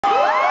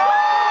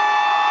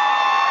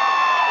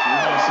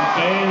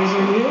fans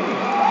in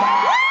here?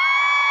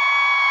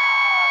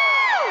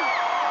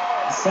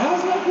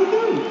 Sounds like we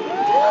do.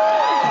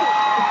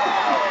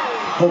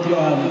 Hope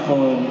y'all having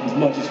fun, as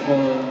much as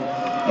fun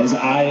as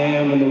I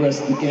am and the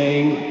rest of the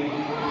gang.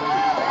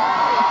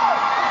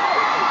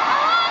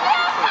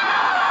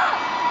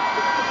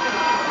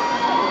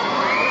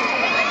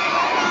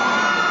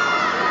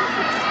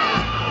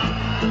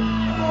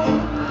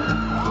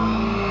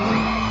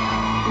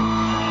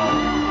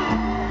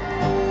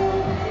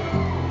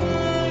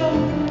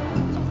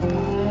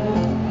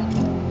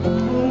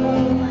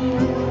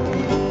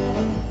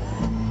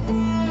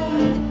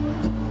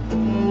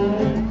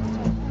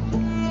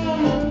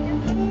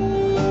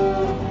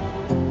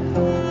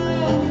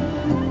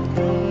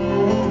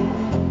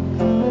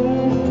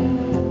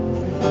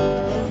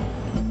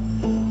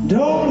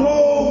 Don't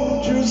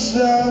hold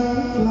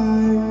yourself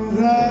like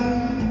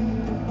that.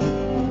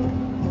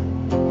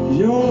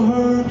 You'll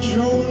hurt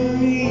your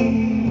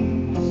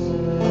knees.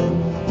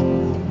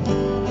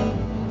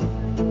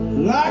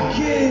 Like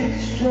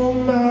it's your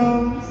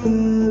mouth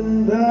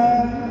and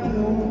back.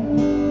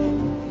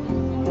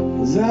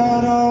 Is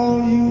that all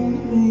you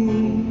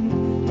need?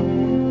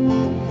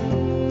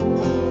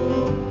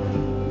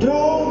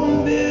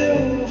 Don't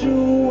build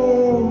your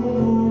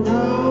world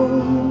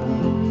around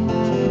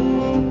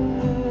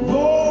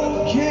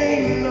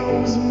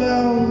volcanoes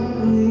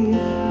melt me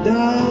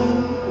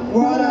down.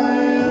 What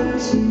I am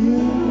to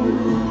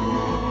you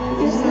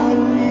is not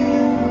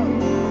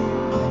real.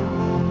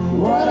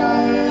 What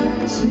I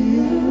am to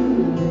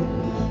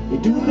you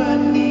do not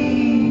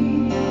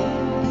need.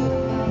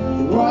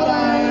 What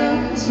I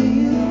am to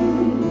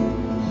you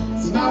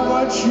is not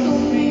what you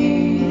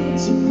mean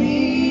to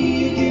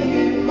me. Give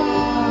me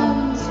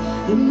miles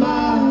and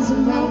miles of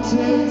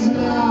mountains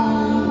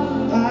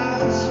now.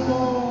 I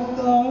small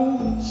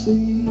the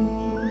sea.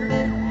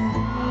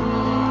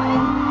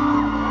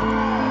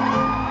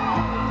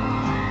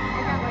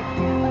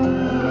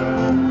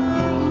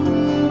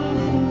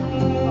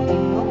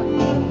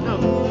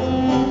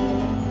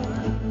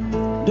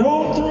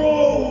 Don't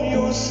throw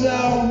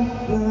yourself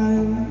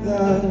like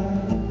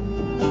that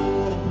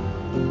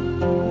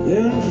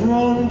in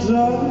front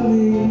of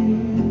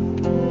me.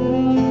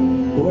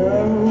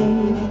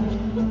 Well,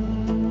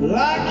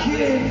 like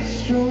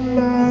it's your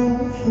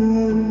mouth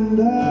and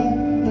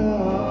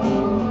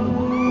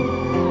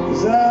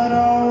is that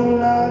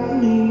all I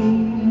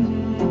need?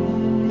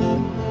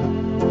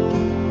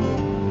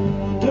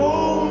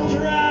 Don't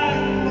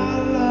drag my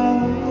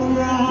love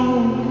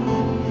around.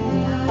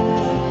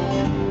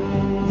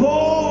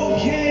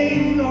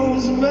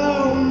 Volcanoes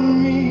melt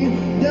me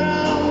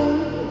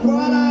down.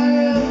 What I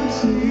am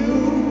to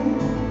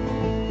you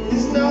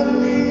is not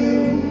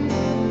real.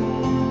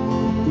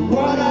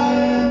 What I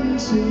am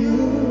to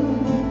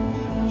you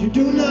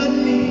do not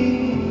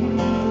need.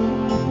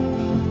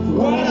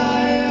 What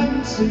I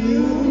am to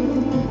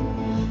you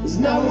is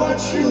not what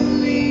you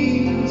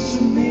need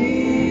to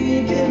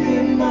me. Give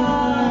me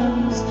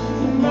miles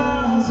and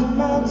miles of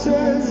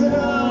mountains and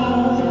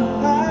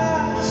I'll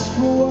ask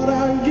for what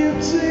I give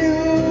to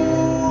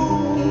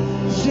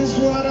you. It's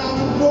just what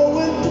I'm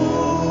going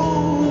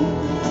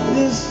through.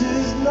 This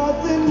is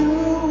nothing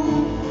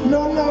new.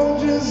 No, no,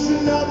 just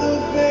another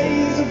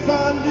phase of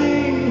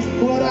finding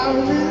what I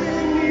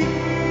really need.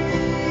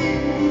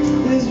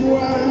 Is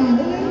what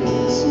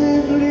makes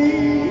me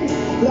bleed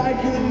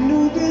like a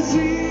new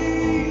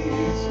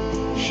disease.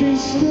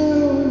 She's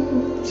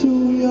still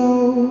too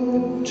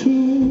young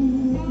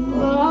to.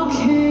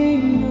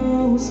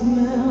 Volcanoes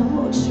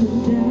melt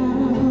you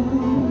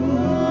down.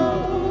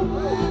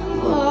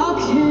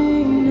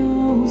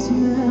 Volcanoes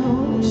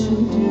melt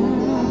you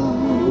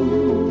down.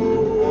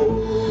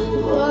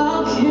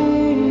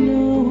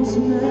 Volcanoes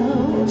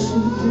melt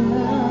you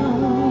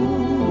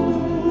down.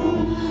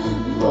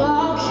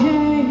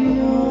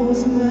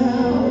 Volcanoes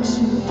melt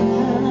you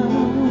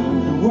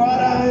down.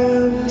 What I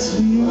am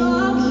to you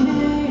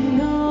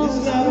Volcanoes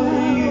is not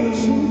melt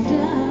you real.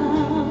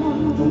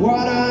 down.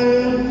 What I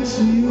am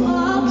to you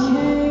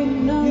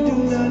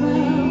Volcanoes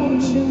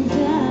melt you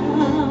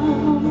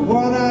down.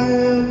 what I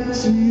am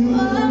to you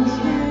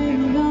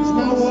is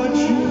not what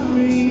you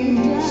mean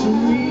to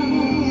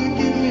me. You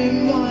give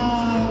me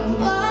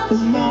miles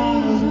and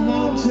miles of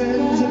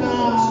mountains and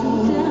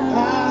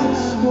I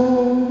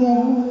small